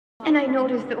And I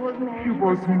noticed the old man. He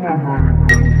was murmuring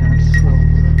to himself.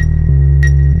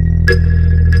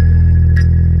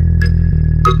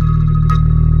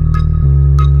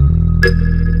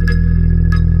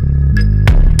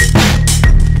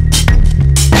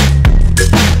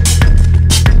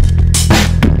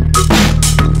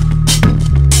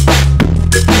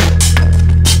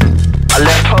 I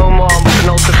left home on with an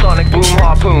ultrasonic boom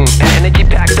harpoon, an energy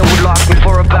pack that would last me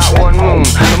for about 1 moon.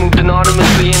 I moved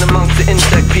anonymously in amongst the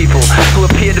insect people who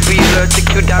appear to be allergic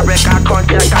to direct eye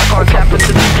contact with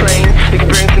the plane,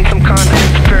 experiencing some kind of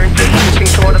interference, switching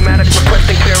to automatics,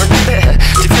 requesting clearance.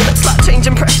 Do you feel that slight change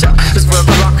in pressure? This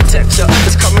verbal architecture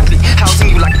is currently housing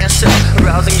you like Esther,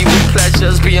 arousing you with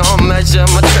pleasures beyond measure.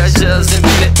 My treasures,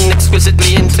 infinite and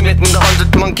exquisitely intimate, when the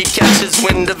 100 monkey catches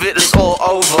wind of it is all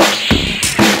over.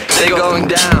 They're going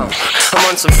down. I'm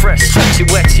on some fresh, stretchy,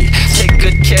 wetty. Take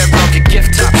good care of your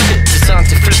gift top shit. Designed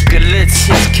to flip your lids.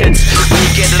 Yes, kids, when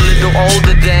you get a little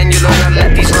older, then you learn how to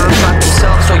let these rhymes write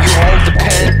themselves, so you hold the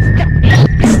pen.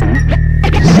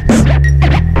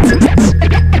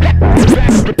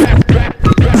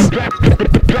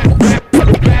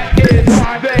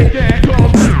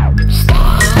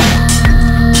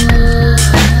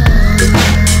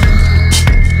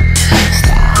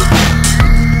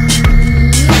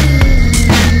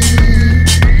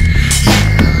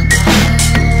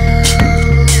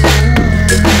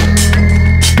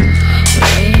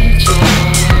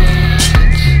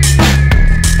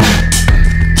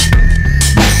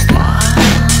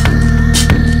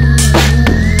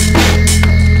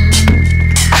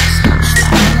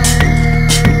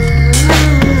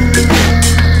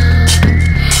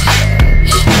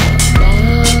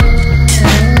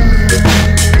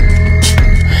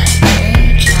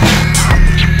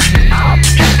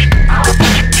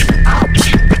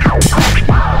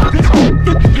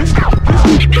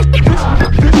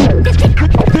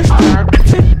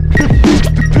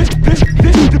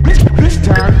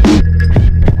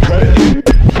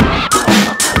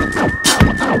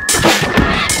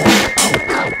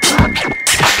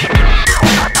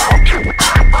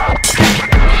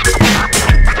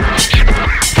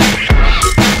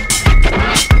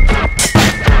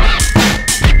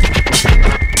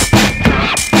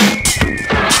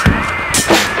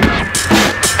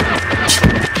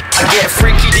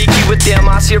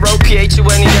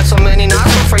 M-I-C-R-O-P-H-U-N-E, there's so many not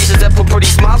so phrases that put pretty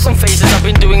smiles on faces. I've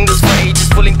been doing this for ages,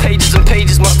 filling pages and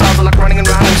pages. My styles are like running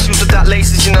around in shoes without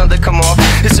laces, you know they come off.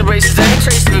 This erases any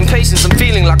trace of impatience. I'm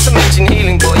feeling like some ancient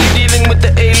healing, boy. You're dealing with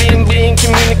the alien being,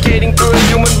 communicating through a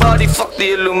human body. Fuck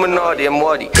the Illuminati, I'm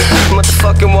Waddy. I'm at the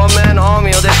fucking one-man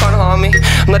army, oh they can't harm me.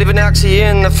 I'm not even actually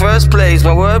here in the first place.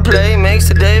 My wordplay makes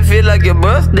today feel like your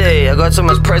birthday. I got so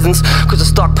much presents, cause I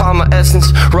stockpile my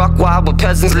essence. Rock wild with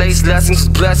peasants, lace lessons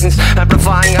with blessings.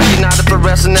 Amplifying our united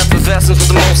fluorescent effervescence with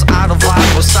the most idle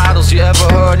vital recitals you ever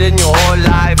heard in your whole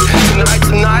life.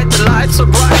 Tonight, the lights are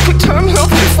bright. Quick turn me off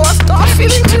before I start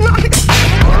feeling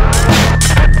tonight.